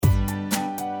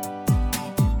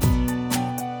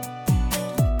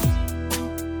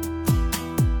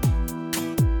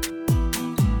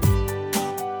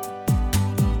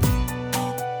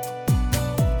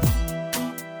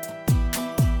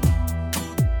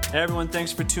Hey everyone,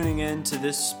 thanks for tuning in to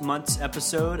this month's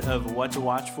episode of What to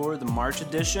Watch For, the March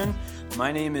edition.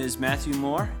 My name is Matthew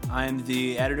Moore. I'm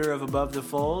the editor of Above the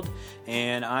Fold,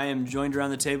 and I am joined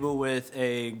around the table with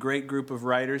a great group of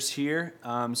writers here.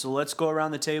 So let's go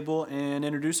around the table and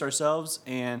introduce ourselves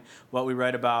and what we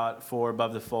write about for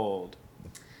Above the Fold.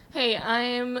 Hey,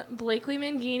 I'm Blakely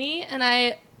Mangini, and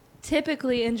I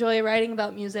typically enjoy writing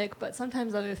about music, but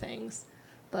sometimes other things.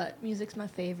 But music's my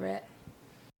favorite.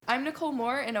 I'm Nicole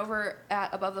Moore, and over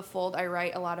at Above the Fold, I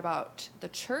write a lot about the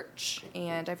church,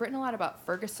 and I've written a lot about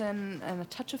Ferguson and a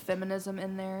touch of feminism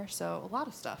in there, so a lot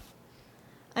of stuff.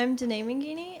 I'm Danae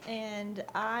Mangini, and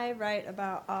I write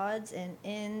about odds and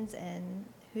ends and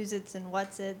who's its and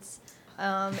what's its,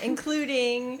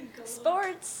 including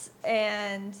sports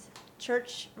and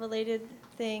church-related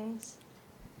things.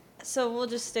 So we'll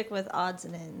just stick with odds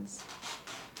and ends.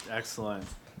 Excellent.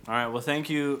 All right. Well, thank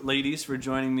you, ladies, for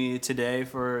joining me today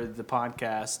for the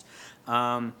podcast.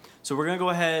 So we're going to go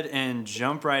ahead and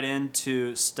jump right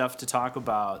into stuff to talk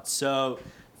about. So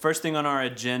first thing on our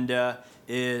agenda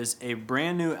is a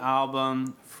brand new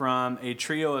album from a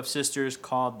trio of sisters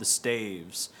called The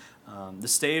Staves. The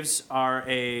Staves are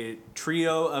a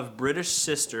trio of British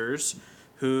sisters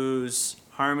whose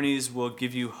harmonies will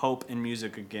give you hope in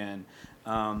music again.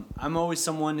 I'm always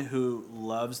someone who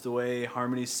loves the way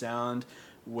harmonies sound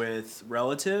with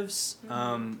relatives.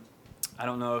 I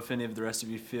don't know if any of the rest of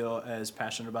you feel as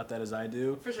passionate about that as I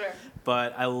do. For sure.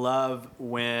 But I love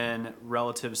when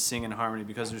relatives sing in harmony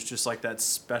because there's just like that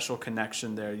special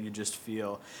connection there you just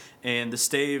feel. And the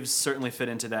Staves certainly fit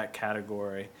into that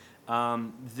category.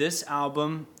 This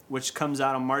album, which comes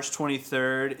out on March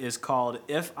 23rd, is called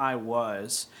If I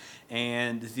Was.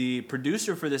 And the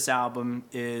producer for this album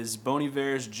is Bon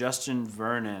Iver's Justin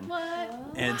Vernon. What?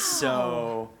 And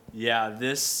so, yeah,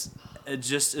 this it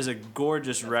just is a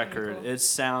gorgeous record. Cool. It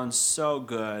sounds so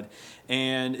good.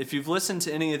 And if you've listened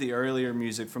to any of the earlier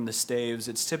music from the Staves,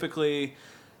 it's typically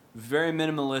very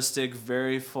minimalistic,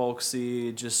 very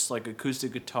folksy, just like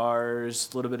acoustic guitars,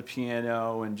 a little bit of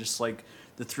piano, and just like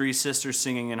the three sisters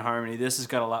singing in harmony. This has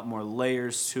got a lot more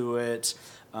layers to it.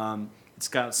 It's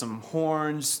got some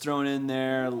horns thrown in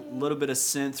there, a little bit of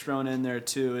synth thrown in there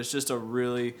too. It's just a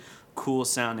really cool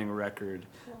sounding record.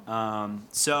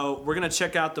 So we're going to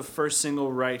check out the first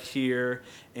single right here,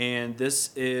 and this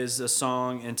is a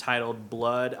song entitled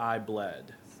Blood I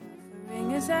Bled.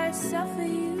 Suffering as I suffer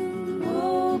you,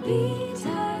 oh, be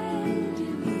tired,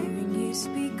 hearing you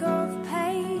speak of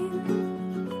pain.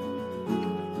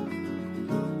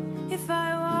 If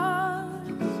I was,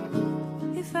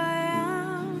 if I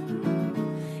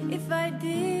am, if I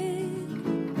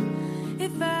did,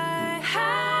 if I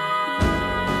had.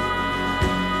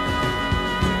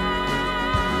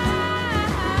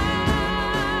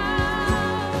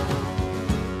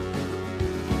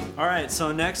 All right,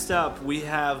 so next up we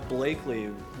have Blakely.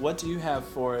 What do you have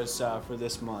for us for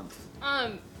this month?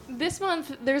 This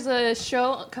month there's a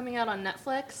show coming out on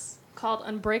Netflix called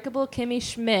Unbreakable Kimmy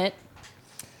Schmidt,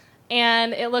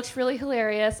 and it looks really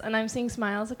hilarious. And I'm seeing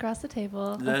smiles across the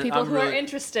table of people who are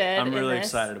interested. I'm really in this.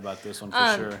 excited about this one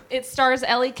for sure. It stars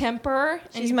Ellie Kemper,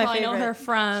 and She's you my probably know favorite. her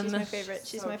from She's my favorite.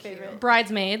 She's So my cute. favorite.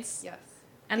 Bridesmaids Yes.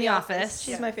 and The Office.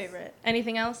 She's my favorite.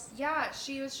 Anything else? Yeah,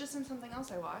 she was just in something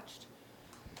else I watched.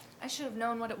 I should have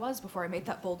known what it was before I made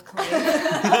that bold claim.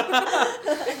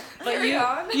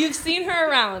 But you've seen her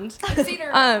around. I've seen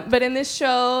her. But in this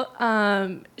show,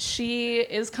 she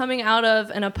is coming out of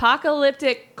an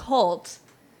apocalyptic cult,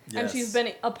 and Yes. she's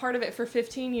been a part of it for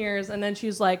 15 years, and then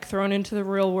she's like thrown into the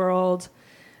real world,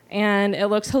 and it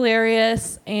looks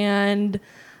hilarious. And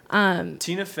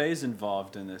Tina Fey's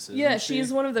involved in this, isn't yeah, she?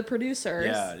 she's one of the producers.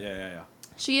 Yeah.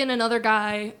 She and another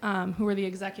guy, who are the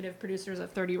executive producers of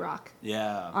 30 Rock,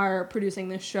 Yeah. are producing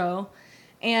this show.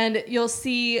 And you'll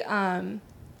see, I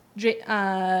don't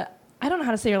know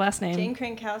how to say your last name. Jane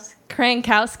Krankowski.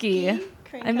 Krankowski.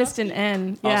 I missed an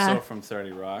N. Yeah. Also from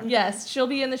 30 Rock. Yes, she'll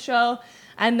be in the show.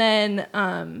 And then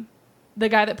the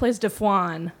guy that plays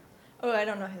DeFwan Oh, I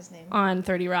don't know his name. on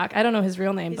 30 Rock. I don't know his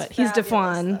real name, He's but he's fabulous,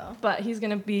 DeFwan. though. But he's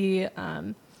going to be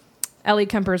Ellie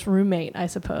Kemper's roommate, I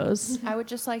suppose. I would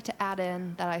just like to add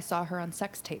in that I saw her on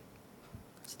Sex Tape.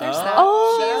 So there's that.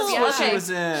 Oh, She's, that's what she was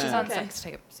in. She's on Okay. Sex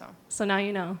Tape, so. So now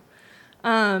you know.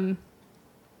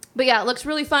 But yeah, it looks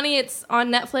really funny. It's on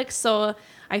Netflix, so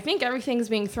I think everything's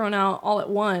being thrown out all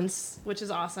at once, which is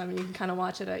awesome. You can kind of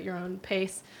watch it at your own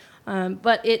pace.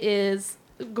 But it is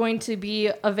going to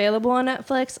be available on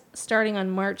Netflix starting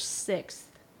on March 6th.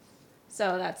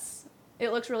 So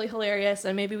it looks really hilarious,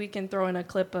 and maybe we can throw in a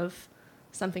clip of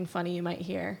something funny you might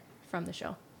hear from the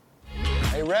show.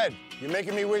 Hey, Red, you're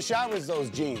making me wish I was those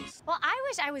jeans. Well, I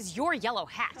wish I was your yellow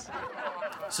hat.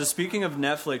 So speaking of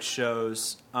Netflix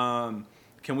shows,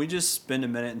 can we just spend a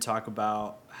minute and talk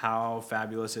about how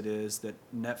fabulous it is that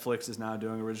Netflix is now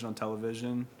doing original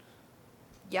television?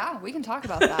 Yeah, we can talk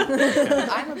about that.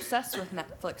 I'm obsessed with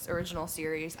Netflix original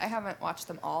series. I haven't watched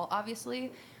them all,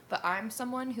 obviously, but I'm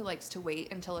someone who likes to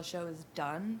wait until a show is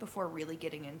done before really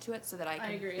getting into it so that I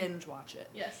can binge watch it.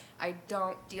 Yes. I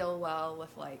don't deal well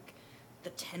with, like, the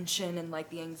tension and,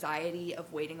 like, the anxiety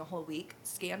of waiting a whole week.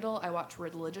 Scandal, I watch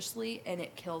religiously, and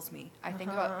it kills me. I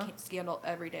think about Scandal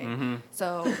every day. Mm-hmm.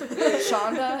 So,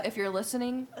 Shonda, if you're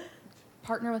listening,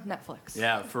 partner with Netflix.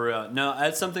 Yeah, for real. No,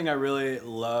 that's something I really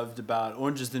loved about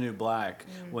Orange is the New Black.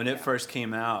 When it first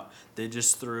came out, they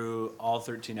just threw all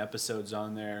 13 episodes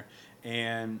on there.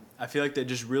 And I feel like they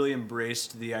just really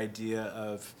embraced the idea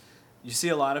of, you see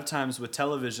a lot of times with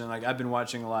television, like I've been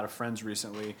watching a lot of Friends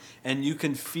recently, and you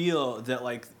can feel that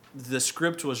like the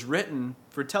script was written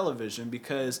for television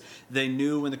because they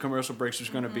knew when the commercial breaks was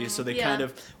going to be, so they kind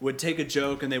of would take a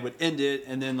joke and they would end it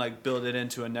and then like build it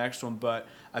into a next one. But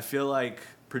I feel like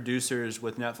producers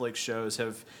with Netflix shows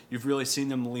you've really seen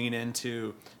them lean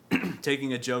into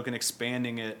taking a joke and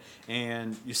expanding it,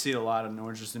 and you see it a lot in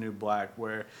Orange is the New Black,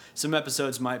 where some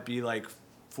episodes might be like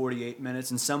 48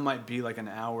 minutes and some might be like an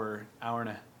hour and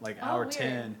a hour weird.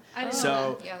 10. I didn't know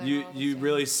So that. Yeah, you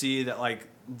really see that like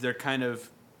they're kind of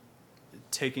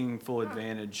taking full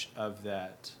advantage of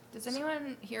that. Does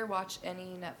anyone here watch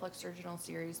any Netflix original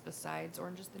series besides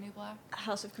Orange is the New Black?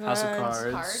 House of Cards. House of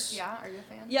Cards. Cards, yeah? Are you a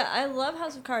fan? Yeah, I love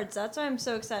House of Cards. That's why I'm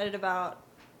so excited about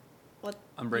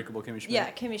Unbreakable Kimmy Schmidt. Yeah,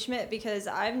 Kimmy Schmidt, because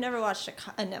I've never watched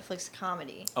a Netflix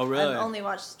comedy. Oh, really? I've only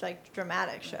watched like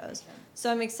dramatic shows.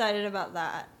 So I'm excited about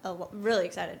that. Really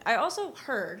excited. I also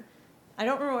heard, I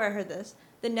don't remember where I heard this,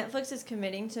 that Netflix is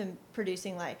committing to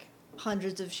producing like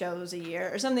hundreds of shows a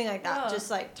year or something like that. Oh. Just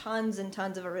like tons and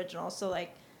tons of originals. So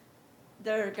like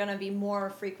they're gonna be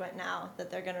more frequent now that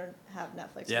they're gonna have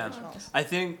Netflix originals. I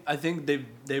think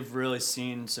they've really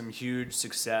seen some huge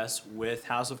success with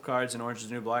House of Cards and Orange is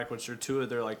the New Black, which are two of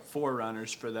their like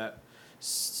forerunners for that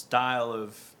style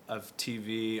of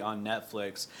TV on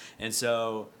Netflix. And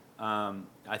so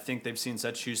I think they've seen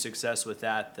such huge success with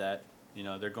that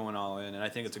they're going all in, and I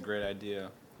think it's a great idea.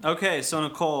 Okay, so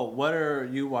Nicole, what are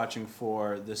you watching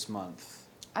for this month?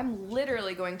 I'm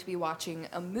literally going to be watching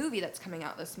a movie that's coming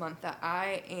out this month that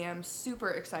I am super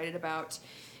excited about,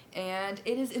 and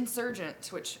it is Insurgent,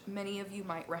 which many of you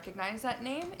might recognize that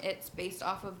name. It's based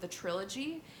off of the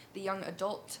trilogy, the young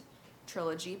adult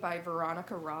trilogy by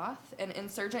Veronica Roth, and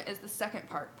Insurgent is the second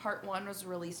part. Part 1 was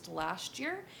released last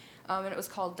year, and it was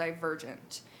called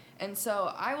Diverergent. And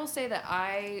so I will say that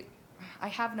I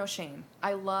have no shame.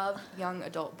 I love young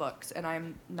adult books, and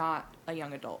I'm not a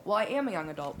young adult. Well, I am a young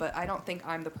adult, but I don't think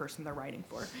I'm the person they're writing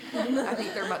for. I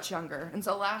think they're much younger. And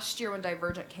so last year when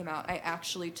Divergent came out, I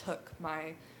actually took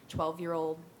my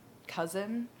 12-year-old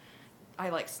cousin. I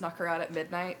like snuck her out at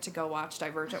midnight to go watch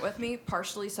Divergent with me,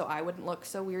 partially so I wouldn't look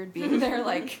so weird being there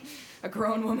like a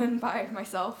grown woman by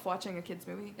myself watching a kid's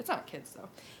movie. It's not kids, though.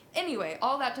 Anyway,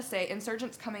 all that to say,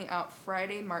 Insurgent's coming out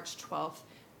Friday, March 12th.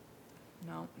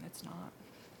 No, it's not.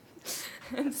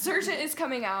 Insurgent is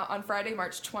coming out on Friday,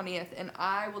 March 20th, and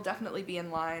I will definitely be in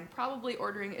line, probably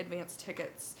ordering advance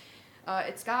tickets.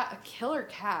 It's got a killer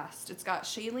cast. It's got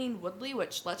Shailene Woodley,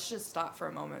 which let's just stop for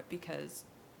a moment because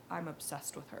I'm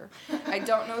obsessed with her. I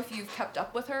don't know if you've kept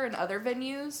up with her in other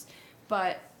venues,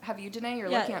 but have you, Danae? You're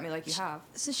looking at me like you have.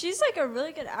 So she's like a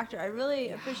really good actor. I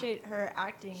really appreciate her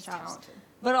acting chops. Talented.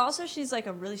 But also she's like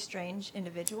a really strange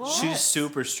individual. She's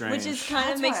super strange. Which is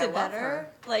kind of makes why I it love better.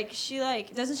 her. Like she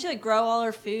doesn't she like grow all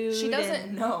her food? She doesn't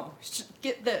and- know.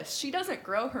 Get this. She doesn't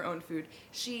grow her own food.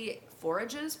 She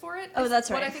forages for it. Oh, is that's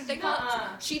what right. I think they call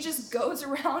it. She just goes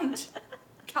around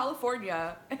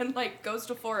California and like goes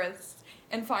to forests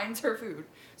and finds her food.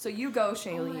 So you go,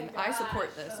 Shailene. I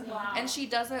support this. Wow. And she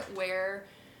doesn't wear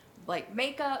like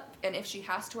makeup, and if she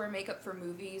has to wear makeup for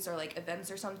movies or like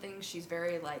events or something, she's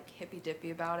very like hippy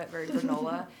dippy about it, very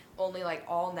granola. Only like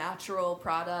all natural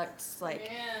products,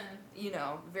 like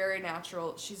very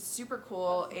natural. She's super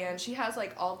cool, and she has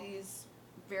like all these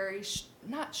very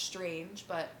not strange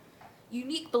but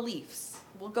unique beliefs.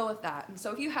 We'll go with that. And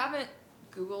so if you haven't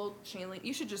Googled Shailene,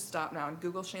 you should just stop now and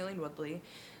Google Shailene Woodley.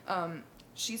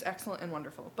 She's excellent and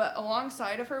wonderful. But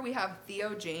alongside of her, we have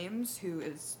Theo James, who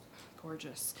is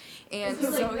gorgeous. And Is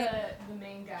he so like the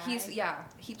main guy?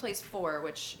 he plays 4,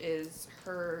 which is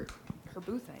her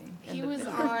boo thing. He was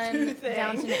on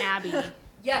Downton Abbey.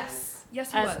 Yes.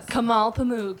 Yes, he as was. Kamal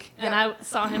Pamuk, and Yeah. I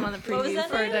saw him on the What was preview that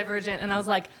for name? Divergent, and I was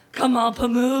like, Kamal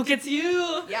Pamuk, it's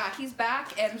you. Yeah, he's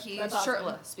back, and he's That's awesome.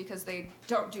 shirtless because they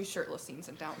don't do shirtless scenes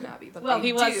in Downton Abbey, but Well, they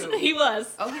he was. do. He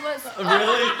was. Oh, he was.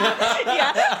 Really?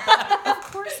 Yeah.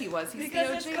 Of course he was. He's Because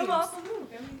Theo it's James. Kamal Pamuk.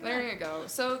 I mean, There you go.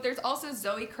 So there's also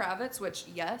Zoe Kravitz, which,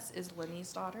 yes, is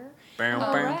Lenny's daughter.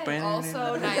 right.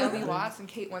 Also Naomi Watts and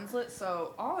Kate Winslet.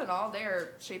 So all in all,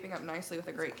 they're shaping up nicely with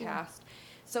a great cast.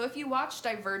 So if you watch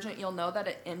Divergent, you'll know that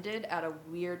it ended at a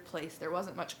weird place. There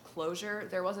wasn't much closure.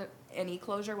 There wasn't any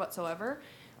closure whatsoever.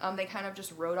 They kind of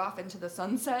just rode off into the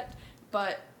sunset.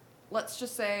 But let's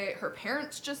just say her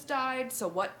parents just died. So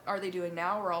what are they doing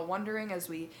now? We're all wondering as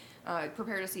we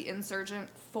prepare to see Insurgent.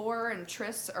 4 and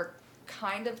Triss are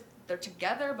they're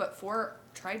together, but 4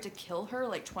 tried to kill her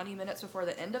like 20 minutes before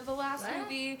the end of the last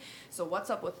movie. So what's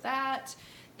up with that?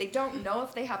 They don't know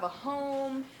if they have a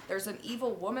home. There's an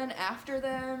evil woman after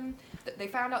them. They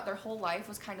found out their whole life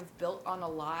was kind of built on a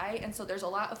lie, and so there's a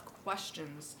lot of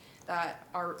questions that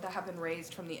have been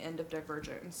raised from the end of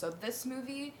Divergent. And so this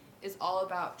movie is all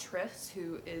about Triss,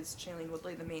 who is Shailene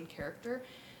Woodley, the main character.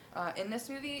 In this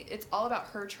movie, it's all about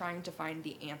her trying to find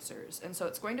the answers. And so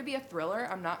it's going to be a thriller.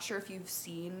 I'm not sure if you've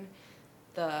seen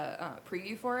the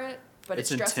preview for it, but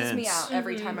It's it stresses me intense. out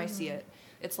every time I see it.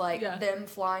 It's like Yeah. them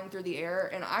flying through the air.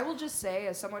 And I will just say,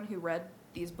 as someone who read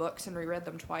these books and reread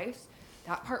them twice,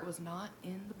 that part was not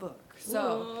in the book.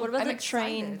 So What about I'm the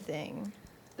train excited. thing?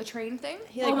 The train thing?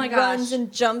 He Oh like my runs gosh.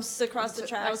 and jumps across the That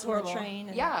tracks was on the horrible. train.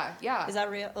 And Yeah. Is that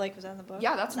real? Like, was that in the book?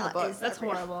 Yeah, that's in the book. Is that That's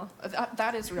real? horrible.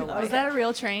 That is real life. Was that a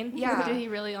real train? Yeah. Did he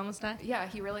really almost die? Yeah,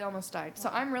 he really almost died. So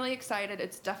I'm really excited.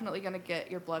 It's definitely going to get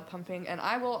your blood pumping. And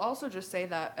I will also just say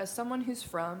that as someone who's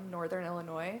from Northern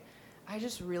Illinois, I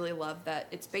just really love that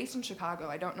it's based in Chicago.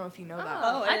 I don't know if you know that.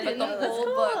 Oh, I But didn't the know that. whole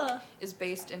That's book cool. is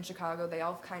based in Chicago. They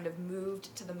all kind of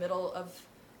moved to the middle of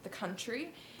the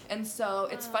country. And so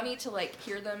it's funny to like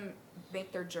hear them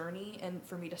make their journey and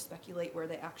for me to speculate where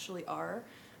they actually are.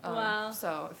 Wow.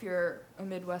 So if you're a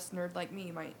Midwest nerd like me,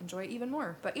 you might enjoy it even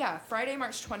more. But yeah, Friday,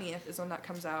 March 20th is when that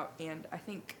comes out, and I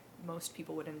think most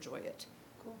people would enjoy it.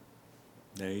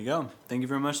 There you go. Thank you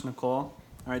very much, Nicole. All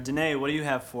right, Danae, what do you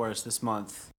have for us this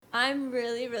month? I'm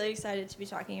really, really excited to be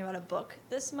talking about a book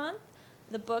this month.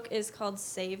 The book is called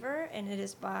Savor, and it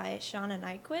is by Shauna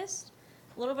Nyquist.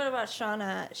 A little bit about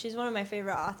Shauna. She's one of my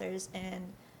favorite authors,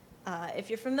 and if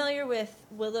you're familiar with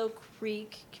Willow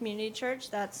Creek Community Church,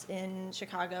 that's in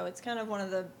Chicago. It's kind of one of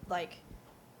the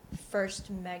first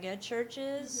mega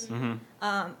churches.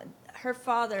 Mm-hmm. Her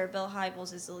father, Bill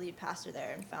Hybels, is the lead pastor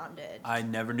there and founded. I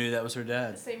never knew that was her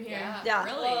dad. Same here. Yeah,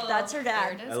 really? that's her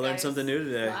dad. There it is, I learned guys. something new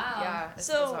today. Wow. Yeah, it's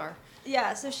So- bizarre.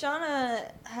 Yeah, so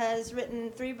Shauna has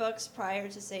written 3 books prior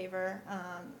to Savor,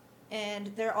 and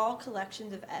they're all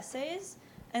collections of essays,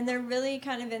 and they're really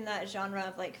kind of in that genre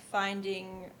of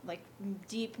finding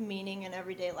deep meaning in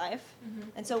everyday life.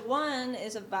 And so one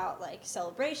is about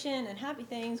celebration and happy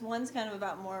things. One's kind of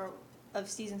about more of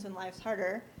seasons when life's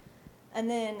harder, and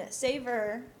then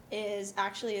Savor is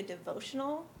actually a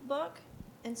devotional book,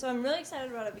 and so I'm really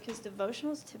excited about it because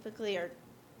devotionals typically are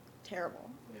terrible.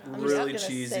 I'm just Really gonna say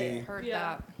cheesy. it. Heard Yeah.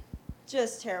 that.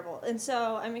 Just terrible. And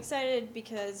so I'm excited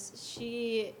because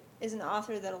she is an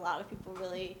author that a lot of people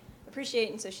really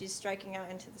appreciate, and so she's striking out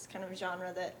into this kind of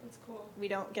genre that That's cool. we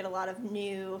don't get a lot of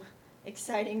new,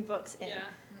 exciting books in.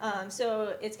 Yeah.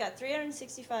 So it's got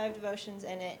 365 devotions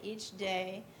in it each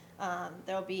day.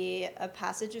 There'll be a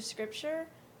passage of scripture.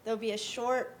 There'll be a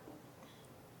short,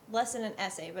 less than an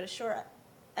essay, but a short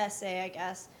essay, I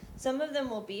guess. Some of them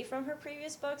will be from her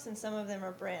previous books, and some of them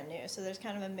are brand new. So there's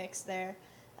kind of a mix there.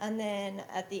 And then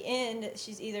at the end,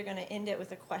 she's either going to end it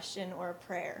with a question or a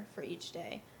prayer for each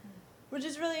day, which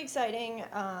is really exciting.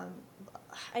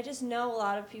 I just know a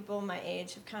lot of people my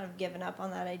age have kind of given up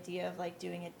on that idea of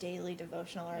doing a daily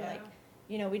devotional or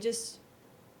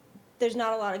there's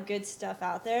not a lot of good stuff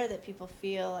out there that people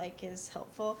feel is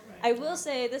helpful. Right. I will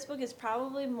say this book is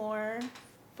probably more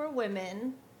for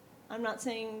women. I'm not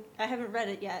saying, I haven't read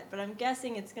it yet, but I'm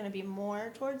guessing it's going to be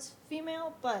more towards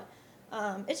female, but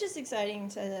it's just exciting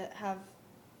to have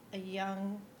a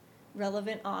young,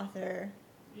 relevant author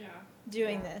Yeah.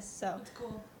 doing this. So That's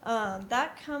cool.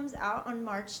 that comes out on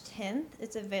March 10th.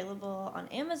 It's available on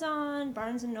Amazon,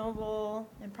 Barnes & Noble,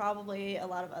 and probably a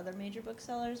lot of other major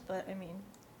booksellers, but I mean,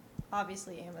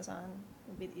 obviously Amazon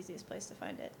would be the easiest place to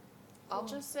find it. I'll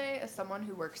just say, as someone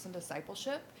who works in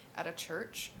discipleship at a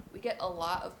church, we get a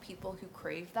lot of people who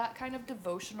crave that kind of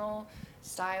devotional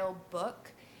style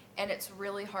book, and it's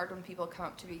really hard when people come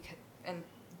up to me and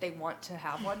they want to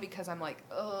have one because I'm like,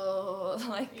 oh,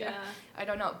 like, Yeah. I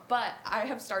don't know. But I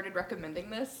have started recommending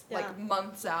this like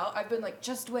months out. I've been like,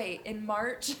 just wait, in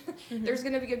March, there's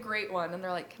going to be a great one. And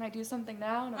they're like, can I do something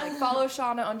now? And I'm like, follow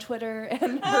Shauna on Twitter and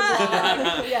her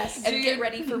blog. Yes. And get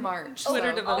ready for March.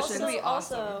 Twitter So, devotion. It's gonna be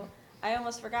awesome. Also, I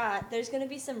almost forgot. There's going to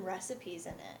be some recipes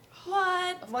in it.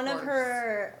 What? One of course.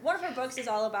 her books is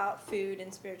all about food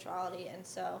and spirituality, and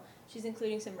so she's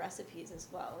including some recipes as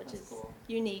well, which is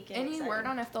unique. And Any exciting. word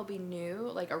on if they'll be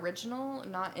new, like original,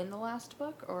 not in the last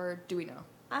book, or do we know?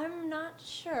 I'm not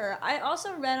sure. I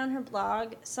also read on her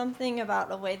blog something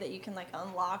about a way that you can like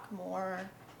unlock more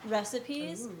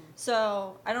recipes. Ooh.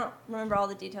 So I don't remember all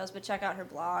the details, but check out her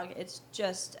blog. It's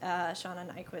just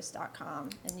ShaunaNyquist.com,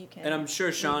 and you can. And I'm sure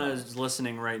Shauna is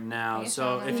listening right now. Hey,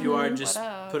 so Shauna. if you are, What just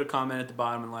up? put a comment at the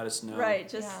bottom and let us know. Right,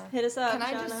 just Yeah. hit us up. Can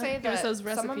I Shauna. just say Give us that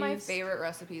those some of my recipes. favorite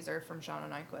recipes are from Shauna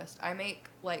Nyquist. I make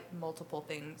like multiple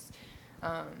things.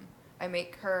 I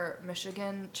make her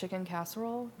Michigan chicken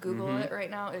casserole. Google Mhm. it right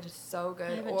now. It is so I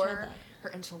good. haven't Or tried that. her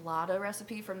enchilada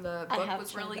recipe from the I book have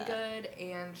was tried really that. good.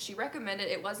 And she recommended,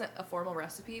 it wasn't a formal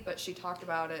recipe, but she talked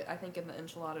about it, I think, in the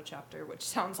enchilada chapter, which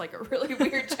sounds like a really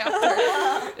weird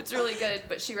chapter. It's really good.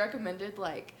 But she recommended,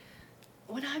 like,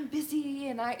 when I'm busy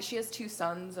and she has 2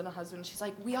 sons and a husband, she's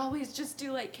like, we always just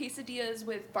do like quesadillas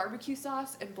with barbecue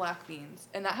sauce and black beans.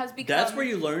 And that has become That's where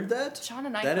you learned that? Shauna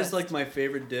Nyquist. That is like my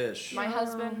favorite dish. My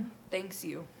husband thanks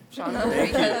you, Shauna,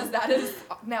 because that is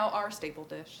now our staple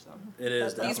dish. So It is. These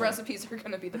these definitely. recipes are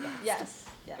going to be the best. Yes,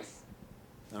 yes.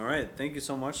 All right. Thank you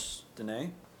so much, Danae.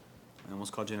 I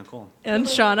almost called you Nicole. And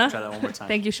Shauna. Try that one more time.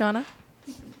 Thank you, Shauna.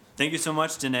 Thank you so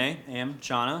much, Danae and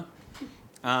Shauna.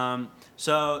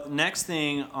 So next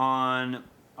thing on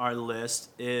our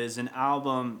list is an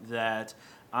album that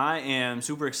I am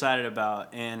super excited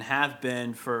about and have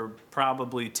been for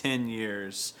probably 10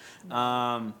 years.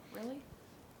 Really?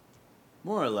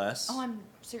 More or less. Oh, I'm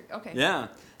serious. Okay. Yeah.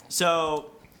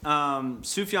 So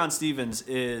Sufjan Stevens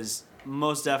is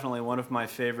most definitely one of my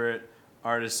favorite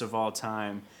artists of all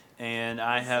time. And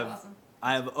I have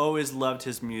always loved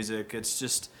his music. It's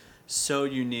just so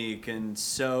unique and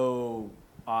so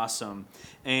awesome.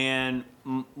 And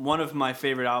one of my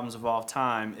favorite albums of all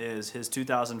time is his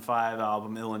 2005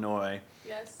 album, Illinois.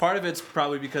 Yes. Part of it's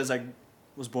probably because I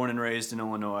was born and raised in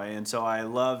Illinois, and so I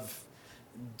love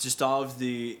just all of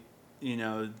the,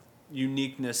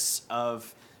 uniqueness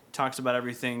of, talks about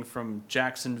everything from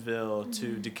Jacksonville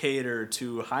to Decatur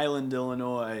to Highland,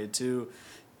 Illinois to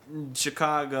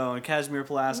Chicago and Casimir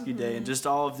Pulaski Day and just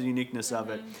all of the uniqueness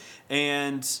of it.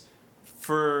 And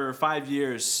for 5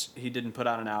 years, he didn't put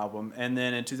out an album. And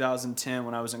then in 2010,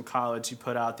 when I was in college, he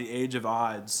put out The Age of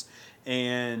Odds.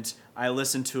 And I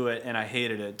listened to it, and I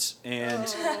hated it. And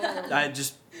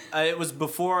it was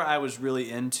before I was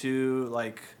really into,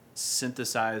 like,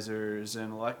 synthesizers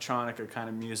and electronica kind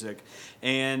of music.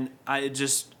 And I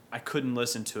couldn't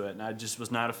listen to it, and I just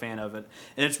was not a fan of it.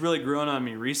 And it's really grown on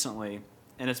me recently.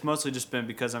 And it's mostly just been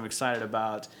because I'm excited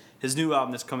about his new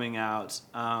album that's coming out.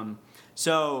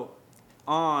 So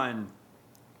on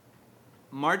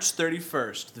March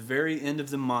 31st, the very end of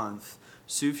the month,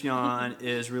 Sufjan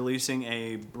is releasing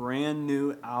a brand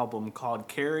new album called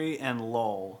Carrie and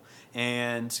Lowell.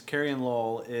 And Carrie and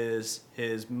Lowell is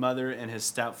his mother and his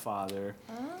stepfather.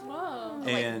 Whoa.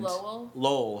 And Like Lowell?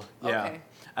 Lowell, yeah. Okay.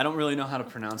 I don't really know how to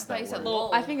pronounce I thought that you said word.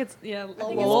 Lowell. I think it's, I think it's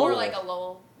Lowell. more like a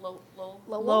Lowell.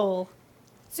 Lowell.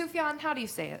 Sufjan, how do you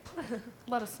say it?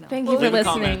 Let us know. Thank you for Leave a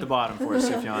comment listening. at the bottom for us,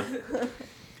 Sufjan.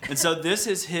 And so this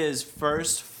is his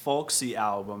first folksy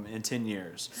album in 10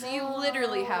 years. So you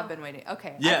literally have been waiting.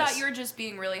 Okay. Yes. I thought you were just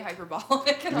being really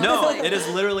hyperbolic. And I No, was like, it has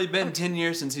literally been 10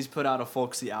 years since he's put out a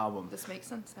folksy album. This makes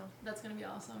sense now. That's going to be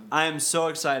awesome. I am so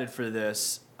excited for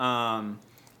this. And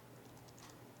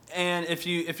if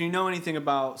you know anything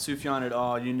about Sufjan at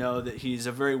all, you know that he's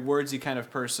a very wordsy kind of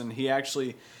person. He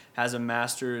actually has a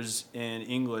master's in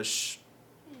English,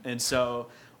 and so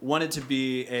wanted to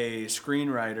be a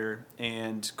screenwriter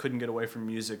and couldn't get away from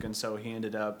music, and so he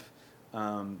ended up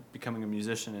becoming a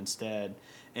musician instead.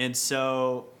 And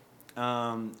so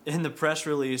in the press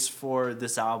release for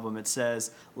this album, it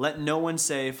says, "Let no one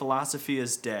say philosophy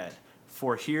is dead,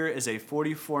 for here is a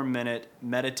 44-minute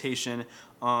meditation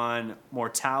on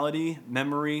mortality,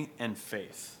 memory, and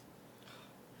faith."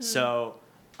 So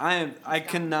I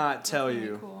cannot tell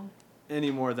you any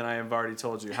more than I have already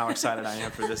told you how excited I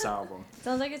am for this album.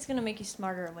 Sounds like it's gonna make you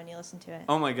smarter when you listen to it.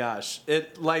 Oh my gosh.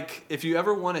 If you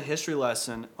ever want a history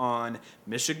lesson on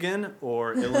Michigan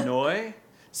or Illinois,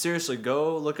 seriously,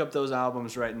 go look up those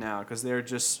albums right now because they're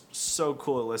just so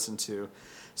cool to listen to.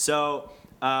 So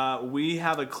we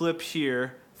have a clip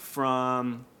here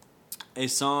from a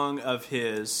song of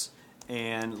his,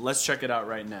 and let's check it out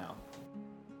right now.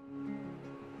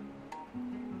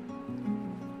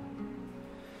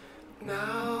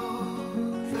 Now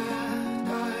that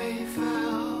I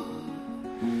fell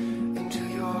into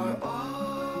your arms,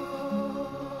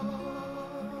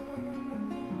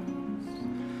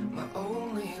 my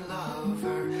only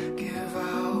lover, give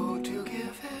out to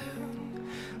give in.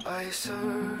 I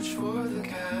search for the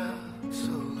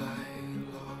capsule I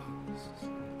lost.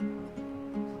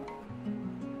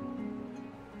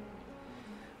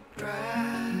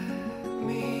 Drag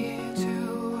me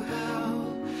to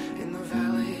hell in the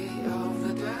valley of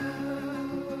the dead.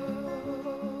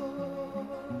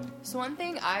 So one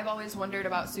thing I've always wondered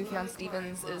about Sufjan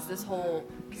Stevens is this whole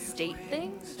state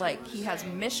thing. Like, he has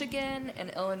Michigan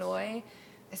and Illinois.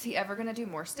 Is he ever going to do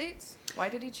more states? Why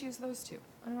did he choose those two?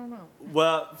 I don't know.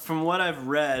 Well, from what I've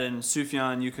read, and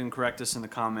Sufjan, you can correct us in the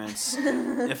comments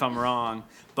if I'm wrong,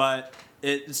 but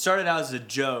it started out as a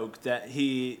joke that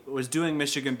he was doing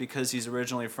Michigan because he's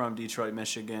originally from Detroit,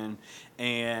 Michigan,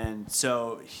 and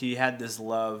so he had this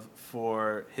love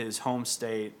for his home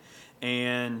state,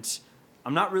 and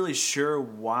I'm not really sure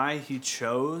why he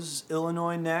chose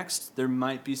Illinois next. There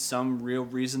might be some real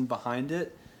reason behind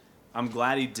it. I'm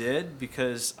glad he did,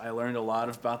 because I learned a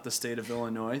lot about the state of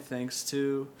Illinois thanks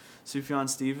to Sufjan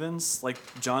Stevens, like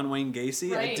John Wayne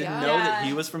Gacy. I Right, didn't yeah. know that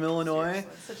he was from Illinois.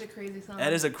 Seriously, such a crazy song.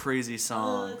 That is a crazy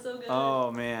song. Oh, it's so good.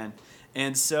 Oh, man.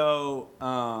 And so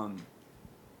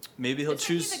maybe he'll Isn't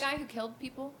choose he the guy who killed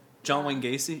people? John Wayne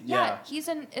Gacy. Yeah,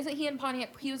 isn't he in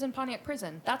Pontiac? He was in Pontiac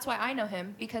prison. That's why I know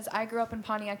him, because I grew up in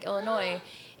Pontiac, Illinois,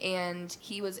 and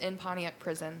he was in Pontiac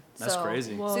prison. That's so,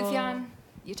 crazy. Whoa. Sufjan,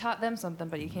 you taught them something,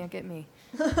 but you can't get me.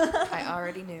 I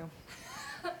already knew.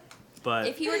 But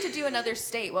If he were to do another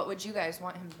state, what would you guys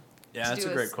want him yeah, to that's do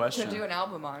a great question. to do an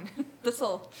album on? This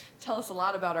will tell us a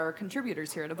lot about our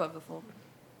contributors here at Above the Fold.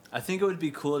 I think it would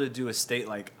be cool to do a state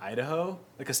like Idaho,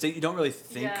 like a state you don't really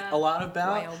think Yeah. a lot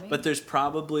about, Wyoming. but there's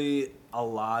probably a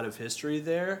lot of history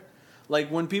there. Like,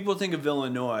 when people think of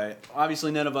Illinois,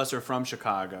 obviously none of us are from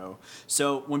Chicago.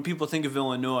 So when people think of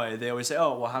Illinois, they always say,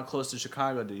 oh, well, how close to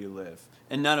Chicago do you live?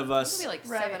 And none of It's us, gonna be like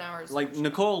Right. 7 hours. like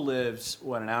Nicole lives,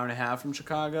 what, an hour and a half from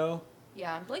Chicago?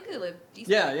 Yeah, and Blakely lived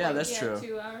decent. Yeah, that's true.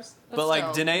 2 hours. But like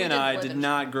still, Danae we and didn't I live did in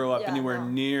not Chicago. grow up Yeah, anywhere no.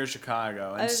 near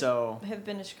Chicago. And so, have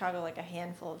been to Chicago like a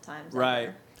handful of times. right.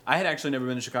 ever. I had actually never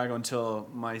been to Chicago until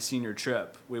my senior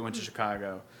trip. We went to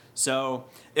Chicago. So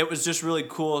it was just really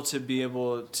cool to be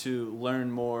able to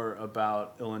learn more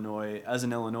about Illinois as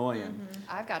an Illinoisan.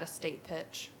 I've got a state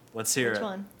pitch. Let's hear Which it.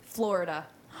 one? Florida.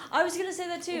 I was gonna say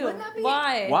that too. Wouldn't that be-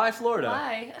 Why? Why Florida?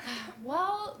 Why?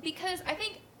 Well, because I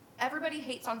think everybody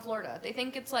hates on Florida. They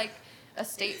think it's like a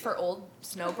state for old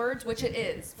snowbirds, which it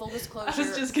is. Full disclosure. I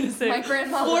was just gonna say, my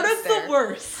grandma Florida's lives there. the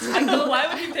worst. I know.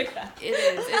 Why would you pick that? It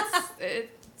is.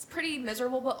 It's pretty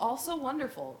miserable, but also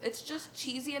wonderful. It's just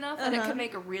cheesy enough that it Uh-huh. could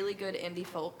make a really good indie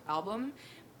folk album.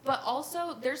 But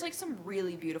also, there's like some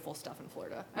really beautiful stuff in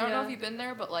Florida. I don't know Yeah. if you've been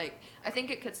there, but like, I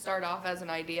think it could start off as an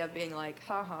idea of being like,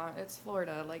 haha, it's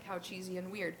Florida, like how cheesy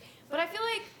and weird. But I feel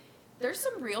like there's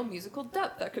some real musical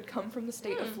depth that could come from the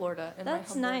state of Florida. In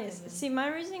That's my humble nice. opinion. See, my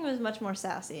reasoning was much more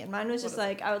sassy, and mine was just What is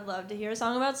like, I would love to hear a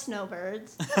song about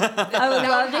snowbirds. That I would would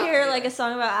love to have hear be like it. a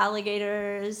song about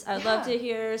alligators. I would love Yeah. to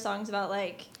hear songs about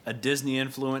like A Disney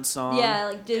influenced song. yeah,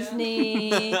 like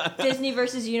Disney, Disney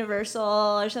versus Universal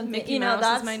or something. Mickey you know, Mouse is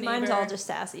that's my mine's neighbor. all just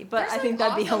sassy, but There's, I think like,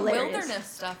 that'd be awesome hilarious. wilderness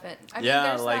stuff in. I mean, Yeah,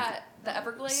 there's like the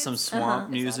Everglades. some swamp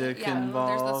music Yeah,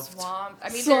 involved. There's the swamp. I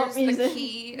mean, Swamp there's music. the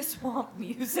key swamp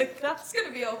music. That's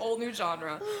gonna be a whole new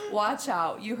genre. Watch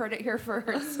out! You heard it here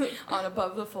first on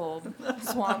Above the Fold.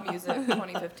 Swamp music,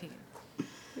 2015.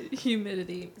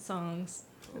 Humidity songs.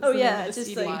 Oh, It's the yeah, name of the just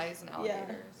CD. like- Flies and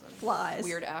alligators. And Flies.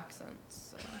 Weird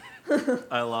accents. So.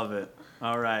 I love it.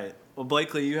 All right. Well,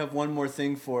 Blakely, you have one more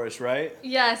thing for us, right?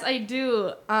 Yes, I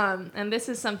do. And this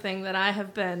is something that I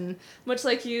have been, much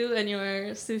like you and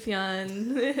your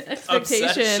Sufjan expectation,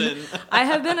 Obsession. I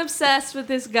have been obsessed with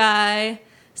this guy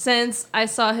since I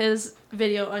saw his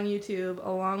video on YouTube a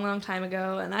long, long time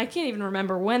ago. And I can't even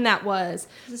remember when that was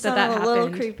Does it that sound a little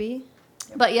happened. creepy?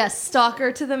 But yes,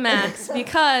 stalker to the max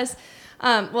because,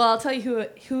 well, I'll tell you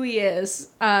who he is.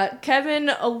 Kevin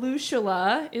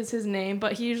Alushula is his name,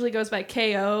 but he usually goes by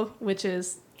KO, which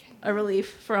is a relief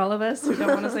for all of us who don't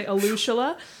want to say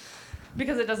Alushula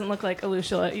because it doesn't look like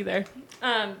Alushula either.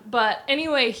 But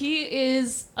anyway, he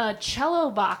is a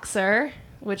cello boxer,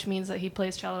 which means that he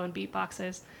plays cello and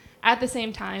beatboxes at the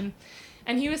same time.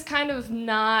 And he was kind of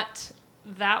not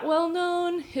that well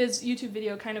known. His YouTube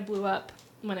video kind of blew up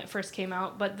when it first came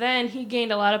out, but then he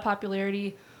gained a lot of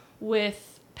popularity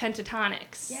with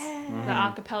Pentatonics, Yeah. the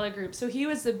a cappella group. So he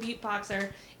was the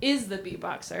beatboxer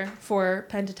for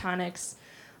Pentatonics.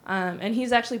 And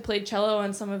he's actually played cello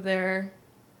on some of their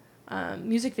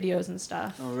music videos and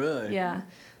stuff. Oh, really? Yeah.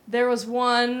 There was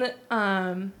one,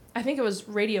 I think it was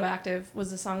Radioactive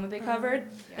was the song that they covered.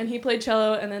 And he played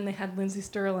cello, and then they had Lindsey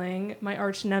Sterling, my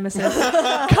arch nemesis,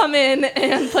 come in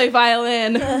and play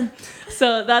violin.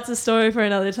 So that's a story for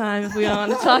another time if we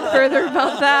want to talk further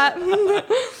about that.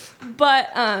 But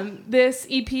this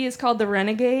EP is called the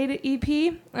Renegade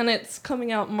EP, and it's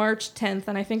coming out March 10th,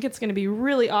 and I think it's going to be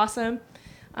really awesome.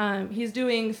 He's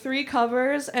doing 3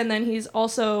 covers, and then he's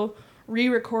also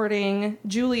re-recording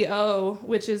Julie O,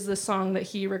 which is the song that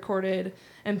he recorded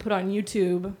and put on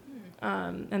YouTube.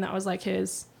 And that was like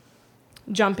his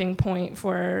jumping point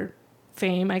for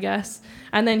fame, I guess.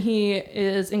 And then he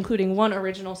is including one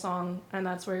original song, and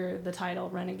that's where the title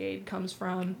Renegade comes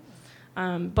from.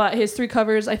 But his 3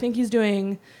 covers, I think he's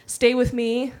doing Stay With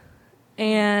Me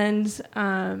and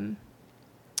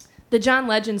the John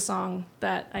Legend song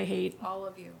that I hate. All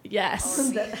of you. Yes. All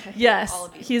of me. Yes. All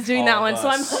of you. He's doing All that of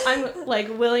one. us. So I'm like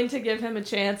willing to give him a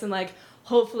chance and like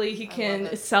hopefully he love can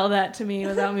it. sell that to me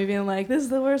without me being like, this is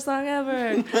the worst song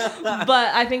ever.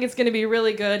 But I think it's going to be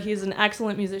really good. He's an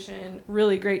excellent musician,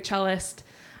 really great cellist.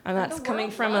 And that's The coming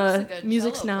world from loves a good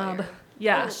music cello snob. player.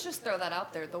 Yeah. Let's just throw that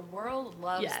out there. The world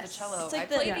loves Yes. the cello. It's like I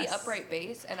the- play Yes. the upright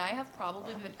bass, and I have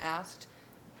probably been asked,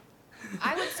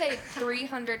 I would say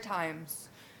 300 times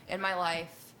in my life,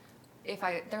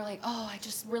 they're like, oh, I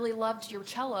just really loved your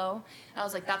cello. And I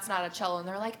was like, that's not a cello. And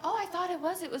they're like, oh, I thought it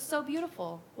was. It was so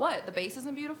beautiful. What? The bass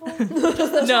isn't beautiful?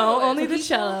 No, only the People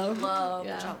cello. love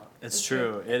Yeah. the cello. It's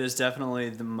true. It is definitely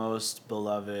the most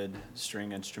beloved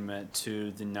string instrument to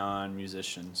the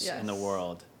non-musicians in the Yes.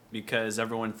 world. Because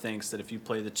everyone thinks that if you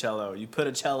play the cello, you put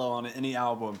a cello on any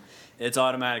album, it's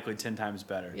automatically 10 times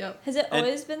better. Yep. Has it And-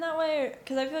 always been that way?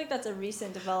 Because I feel like that's a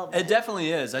recent development. It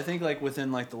definitely is. I think like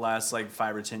within like the last like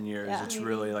 5 or 10 years, Yeah. it's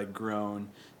really like grown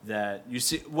that you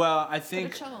see. Well, I Put a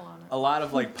think cello on it. a lot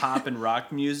of like pop and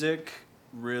rock music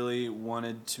really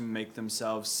wanted to make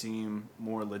themselves seem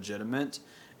more legitimate,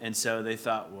 and so they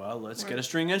thought, well, let's get a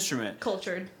string instrument.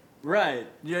 Cultured. Right.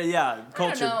 Yeah. I don't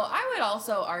Culture. know. I would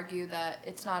also argue that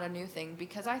it's not a new thing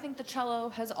because I think the cello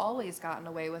has always gotten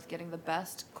away with getting the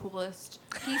best, coolest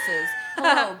pieces.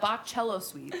 Hello, Bach cello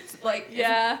suites. Like,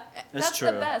 Yeah. that's true.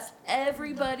 the best.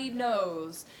 Everybody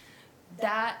knows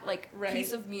that Right.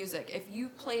 piece of music. If you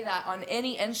play that on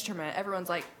any instrument, everyone's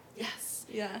like, yes.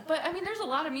 Yeah. But I mean, there's a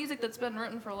lot of music that's been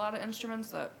written for a lot of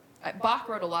instruments that. Bach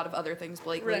wrote a lot of other things,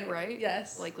 Blakely, right?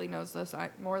 Yes. Blakely knows this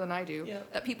more than I do.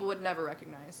 Yep. That people would never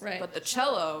recognize. Right. But the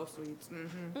cello suites,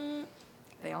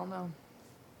 they all know.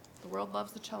 The world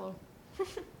loves the cello.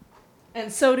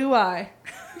 And so do I.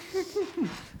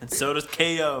 And so does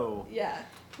KO. Yeah.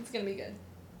 It's going to be good.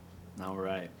 All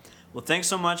right. Well, thanks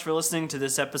so much for listening to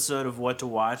this episode of What to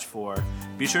Watch For.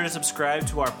 Be sure to subscribe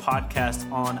to our podcast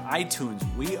on iTunes.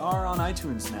 We are on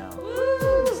iTunes now.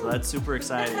 So that's super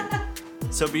exciting.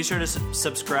 So be sure to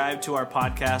subscribe to our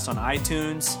podcast on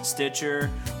iTunes,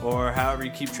 Stitcher, or however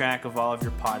you keep track of all of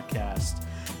your podcasts.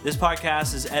 This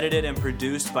podcast is edited and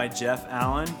produced by Jeff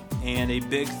Allen, and a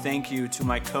big thank you to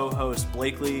my co-hosts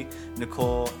Blakely,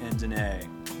 Nicole, and Danae.